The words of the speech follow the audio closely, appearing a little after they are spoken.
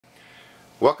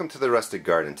Welcome to the Rustic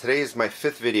Garden. Today is my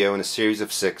 5th video in a series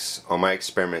of 6 on my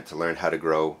experiment to learn how to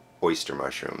grow oyster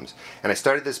mushrooms. And I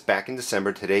started this back in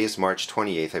December. Today is March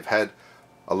 28th. I've had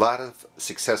a lot of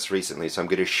success recently, so I'm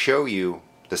going to show you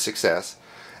the success.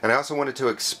 And I also wanted to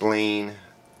explain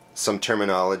some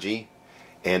terminology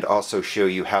and also show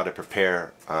you how to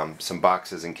prepare some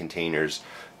boxes and containers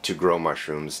to grow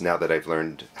mushrooms now that I've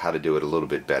learned how to do it a little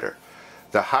bit better.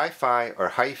 The Hyphae or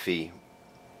Hyphea,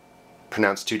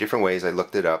 pronounced two different ways, I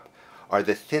looked it up, are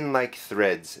the thin-like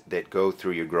threads that go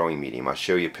through your growing medium. I'll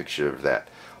show you a picture of that.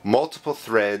 Multiple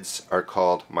threads are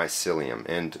called mycelium,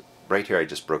 and right here I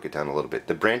just broke it down a little bit.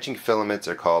 The branching filaments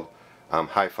are called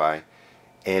Hyphae,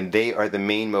 and they are the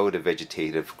main mode of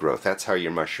vegetative growth. That's how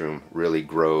your mushroom really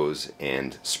grows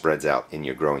and spreads out in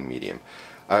your growing medium.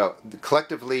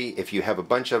 Collectively, if you have a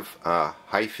bunch of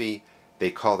hyphae,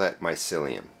 they call that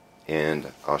mycelium,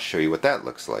 and I'll show you what that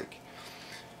looks like.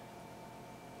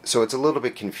 So it's a little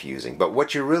bit confusing, but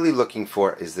what you're really looking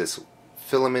for is this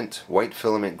filament, white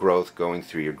filament growth going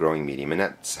through your growing medium, and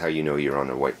that's how you know you're on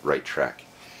the right track.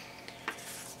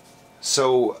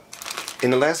 So in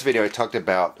the last video I talked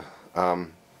about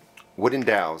wooden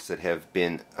dowels that have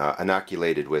been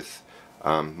inoculated with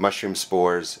mushroom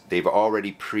spores. They've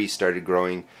already pre-started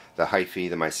growing the hyphae,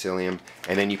 the mycelium,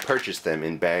 and then you purchase them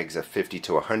in bags of 50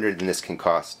 to 100, and this can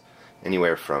cost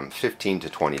anywhere from $15 to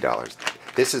 $20.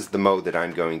 This is the mode that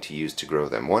I'm going to use to grow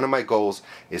them. One of my goals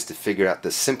is to figure out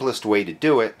the simplest way to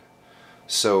do it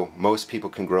so most people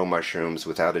can grow mushrooms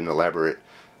without an elaborate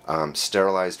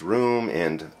sterilized room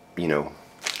and, you know,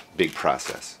 big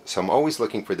process. So I'm always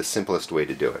looking for the simplest way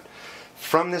to do it.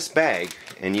 From this bag,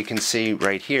 and you can see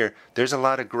right here, there's a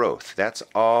lot of growth. That's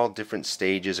all different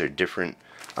stages or different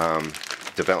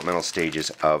developmental stages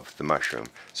of the mushroom.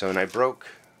 So, and I broke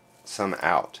some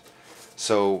out.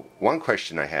 So one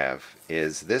question I have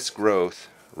is, this growth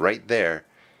right there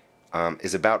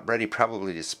is about ready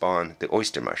probably to spawn the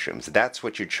oyster mushrooms. That's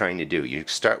what you're trying to do. You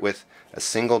start with a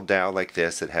single dowel like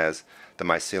this that has the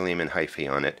mycelium and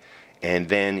hyphae on it, and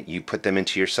then you put them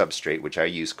into your substrate, which I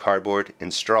use cardboard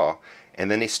and straw, and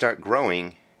then they start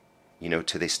growing, you know,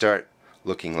 till they start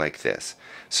looking like this.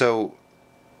 So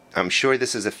I'm sure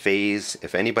this is a phase.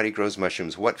 If anybody grows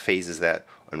mushrooms, what phase is that,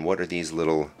 and what are these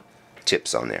little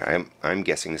tips on there? I'm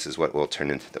guessing this is what will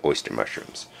turn into the oyster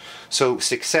mushrooms. So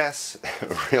success,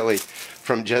 really,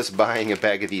 from just buying a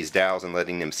bag of these dowels and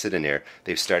letting them sit in there,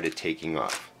 they've started taking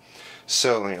off.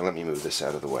 So let me move this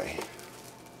out of the way.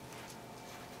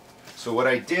 So what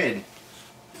I did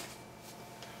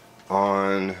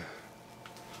on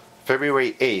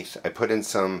February 8th, I put in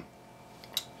some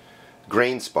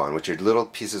grain spawn, which are little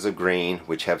pieces of grain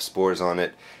which have spores on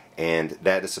it, and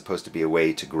that is supposed to be a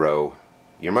way to grow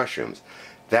your mushrooms.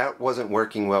 That wasn't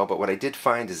working well, but what I did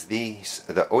find is the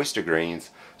oyster grains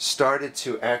started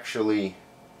to actually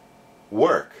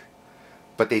work,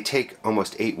 but they take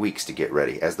almost 8 weeks to get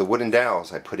ready. As the wooden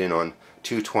dowels I put in on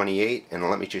 228, and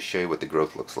let me just show you what the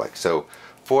growth looks like. So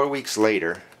 4 weeks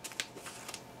later,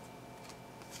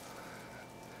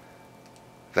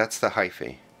 that's the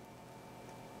hyphae,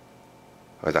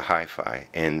 or the hyphae,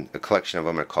 and a collection of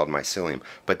them are called mycelium.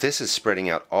 But this is spreading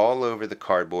out all over the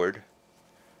cardboard,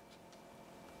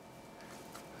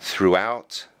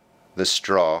 throughout the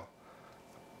straw,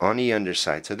 on the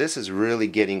underside. So this is really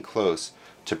getting close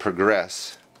to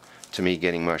progress to me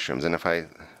getting mushrooms. And if I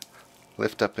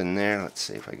lift up in there, let's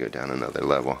see if I go down another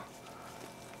level,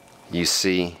 you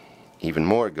see even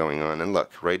more going on. And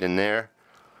look, right in there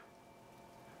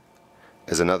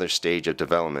is another stage of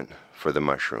development for the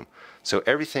mushroom. So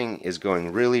everything is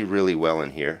going really, really well in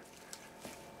here.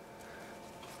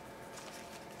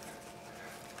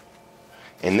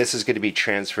 And this is going to be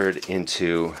transferred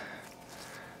into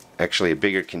actually a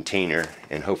bigger container,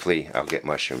 and hopefully I'll get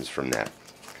mushrooms from that.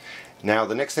 Now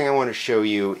the next thing I want to show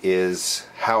you is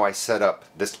how I set up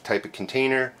this type of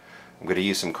container. I'm going to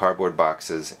use some cardboard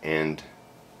boxes and,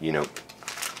 you know,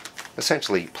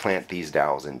 essentially plant these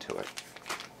dowels into it.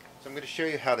 So I'm going to show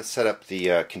you how to set up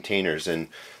the containers, and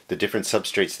the different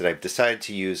substrates that I've decided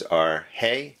to use are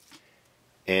hay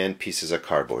and pieces of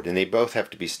cardboard, and they both have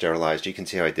to be sterilized. You can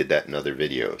see how I did that in other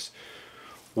videos.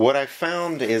 What I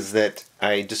found is that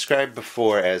I described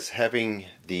before as having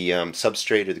the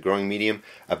substrate or the growing medium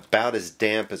about as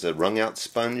damp as a wrung out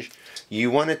sponge.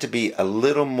 You want it to be a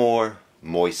little more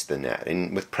moist than that,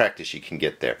 and with practice you can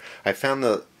get there. I found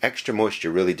the extra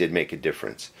moisture really did make a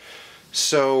difference.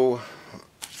 So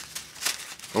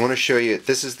I want to show you,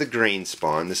 this is the grain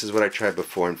spawn. This is what I tried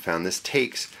before and found this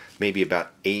takes maybe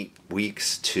about 8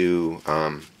 weeks to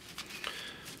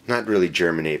not really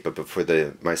germinate, but for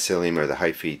the mycelium or the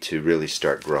hyphae to really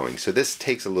start growing. So this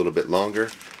takes a little bit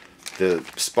longer The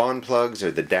spawn plugs, or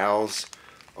the dowels,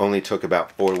 only took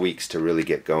about 4 weeks to really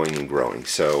get going and growing,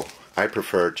 so I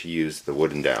prefer to use the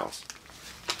wooden dowels.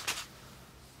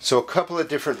 So a couple of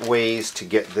different ways to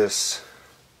get this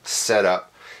set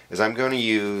up is I'm going to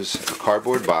use a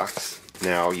cardboard box.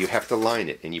 Now you have to line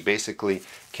it, and you basically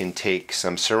can take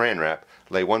some saran wrap,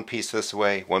 lay one piece this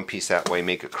way, one piece that way,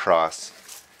 make a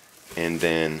cross, and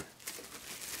then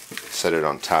set it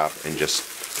on top and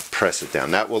just press it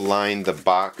down. That will line the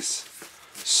box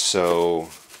so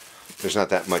there's not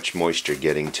that much moisture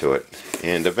getting to it.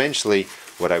 And eventually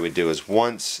what I would do is,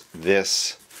 once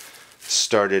this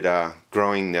started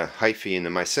growing the Hyphae and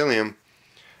the Mycelium,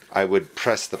 I would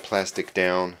press the plastic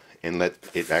down and let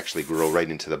it actually grow right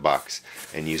into the box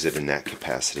and use it in that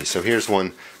capacity. So here's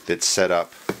one that's set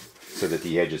up so that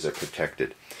the edges are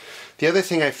protected. The other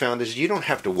thing I found is you don't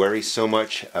have to worry so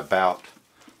much about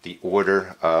the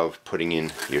order of putting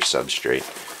in your substrate,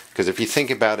 because if you think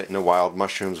about it, in the wild,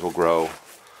 mushrooms will grow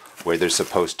where they're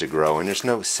supposed to grow, and there's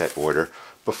no set order.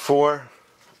 Before,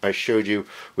 I showed you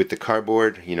with the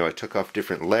cardboard, you know, I took off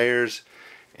different layers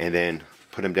and then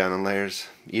put them down in layers.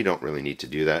 You don't really need to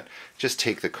do that. Just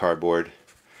take the cardboard,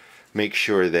 make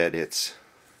sure that it's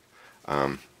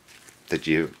that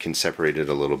you can separate it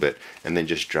a little bit, and then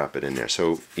just drop it in there.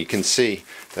 So you can see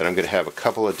that I'm going to have a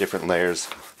couple of different layers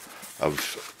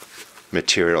of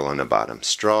material on the bottom,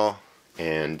 straw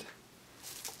and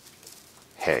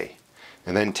hay.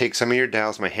 And then take some of your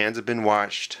dowels. My hands have been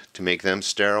washed to make them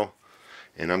sterile,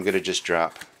 and I'm going to just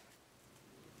drop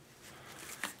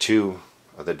 2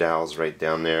 of the dowels right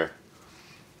down there.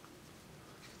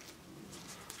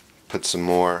 Put some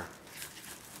more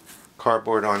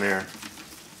cardboard on there,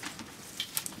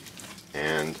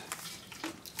 and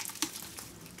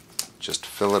just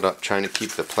fill it up, trying to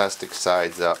keep the plastic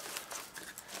sides up.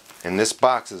 And this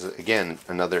box is, again,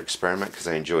 another experiment because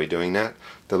I enjoy doing that.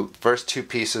 The first 2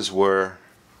 pieces were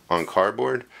on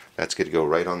cardboard. That's going to go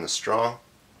right on the straw.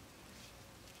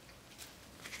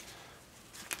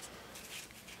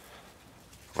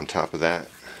 On top of that,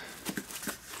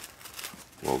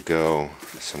 we'll go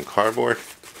some cardboard.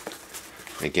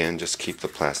 Again, just keep the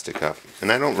plastic up.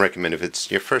 And I don't recommend, if it's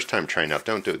your first time trying out,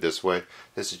 don't do it this way.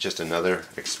 This is just another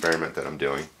experiment that I'm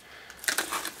doing.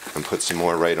 And put some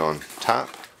more right on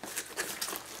top.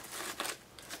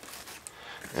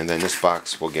 And then this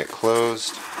box will get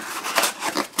closed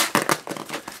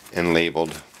and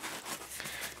labeled,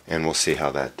 and we'll see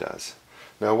how that does.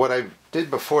 Now, what I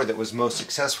did before that was most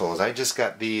successful is I just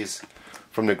got these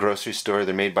from the grocery store.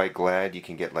 They're made by Glad. You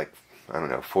can get, like, I don't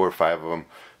know, 4 or 5 of them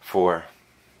for,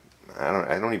 I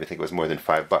don't even think it was more than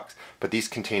 $5. But these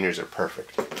containers are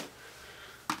perfect.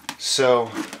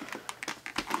 So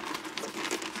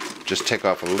just take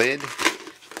off a lid.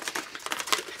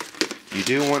 You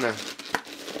do want to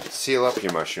seal up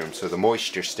your mushrooms so the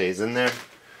moisture stays in there,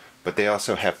 but they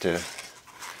also have to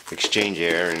exchange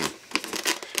air and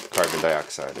carbon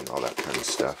dioxide and all that kind of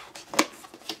stuff.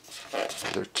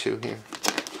 Are there 2 here?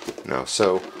 No.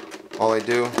 So all I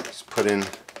do is put in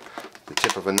the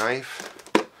tip of a knife,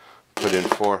 put in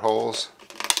 4 holes,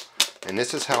 and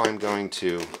this is how I'm going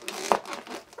to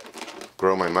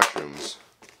grow my mushrooms.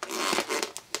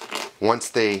 Once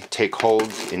they take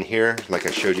hold in here, like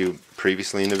I showed you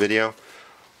previously in the video,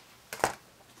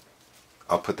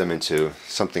 I'll put them into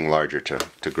something larger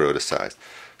to grow to size.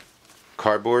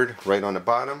 Cardboard right on the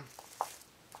bottom.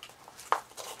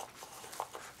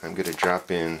 I'm going to drop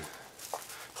in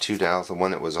 2 dowels, the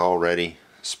one that was already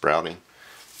sprouting,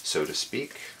 so to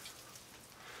speak.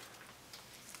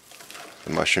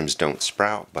 The mushrooms don't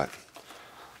sprout, but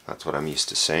that's what I'm used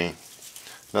to saying.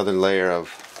 Another layer of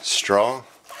straw.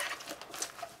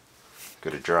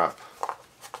 Going to drop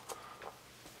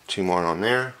 2 more on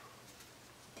there.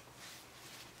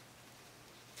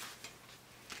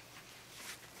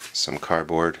 Some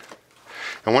cardboard.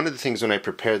 And one of the things when I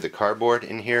prepared the cardboard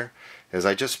in here is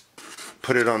I just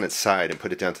put it on its side and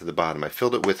put it down to the bottom. I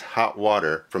filled it with hot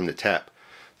water from the tap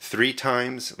 3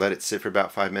 times, let it sit for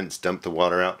about 5 minutes, dump the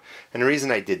water out. And the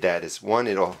reason I did that is, one,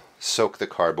 it'll soak the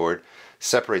cardboard,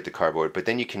 separate the cardboard, but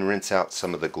then you can rinse out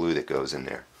some of the glue that goes in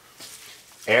there.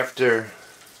 After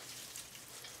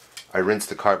I rinsed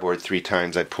the cardboard 3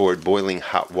 times, I poured boiling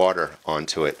hot water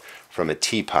onto it from a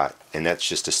teapot, and that's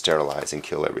just to sterilize and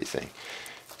kill everything.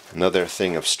 Another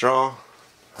thing of straw.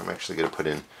 I'm actually going to put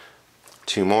in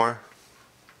 2 more,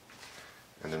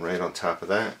 and then right on top of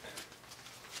that,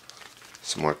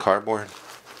 some more cardboard.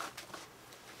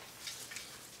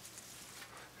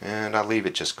 And I'll leave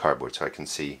it just cardboard so I can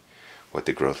see what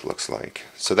the growth looks like.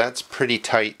 So that's pretty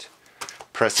tight.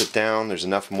 Press it down, there's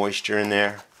enough moisture in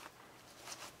there.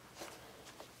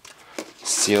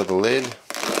 Seal the lid.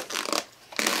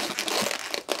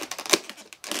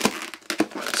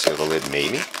 lid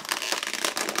maybe.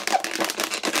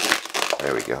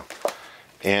 There we go.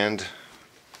 And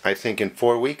I think in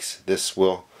 4 weeks this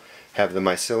will have the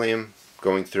mycelium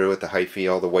going through it, the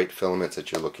hyphae, all the white filaments that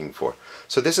you're looking for.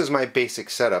 So this is my basic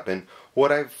setup, and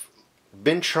what I've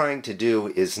been trying to do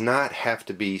is not have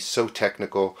to be so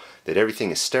technical that everything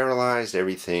is sterilized,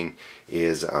 everything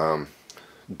is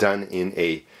done in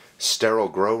a sterile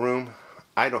grow room.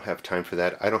 I don't have time for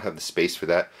that. I don't have the space for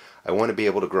that. I want to be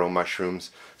able to grow mushrooms.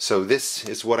 So this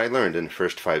is what I learned in the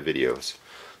first 5 videos.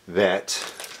 That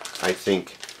I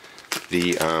think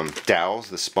the dowels,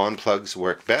 the spawn plugs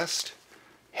work best.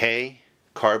 Hay,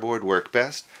 cardboard work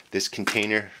best. This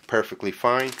container perfectly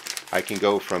fine. I can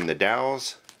go from the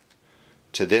dowels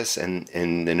to this, and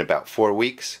in about 4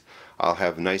 weeks I'll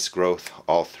have nice growth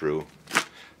all through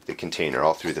the container,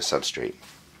 all through the substrate.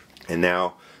 And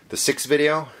now the 6th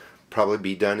video probably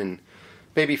be done in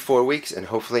maybe 4 weeks, and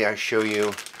hopefully I show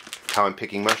you how I'm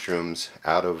picking mushrooms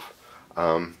out of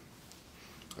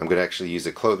I'm going to actually use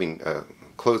a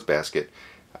clothes basket,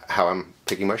 how I'm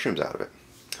picking mushrooms out of it.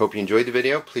 Hope you enjoyed the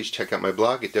video. Please check out my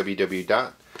blog at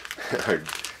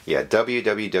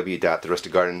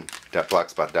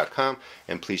www.therustedgarden.blogspot.com,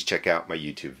 and please check out my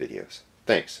YouTube videos.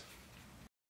 Thanks.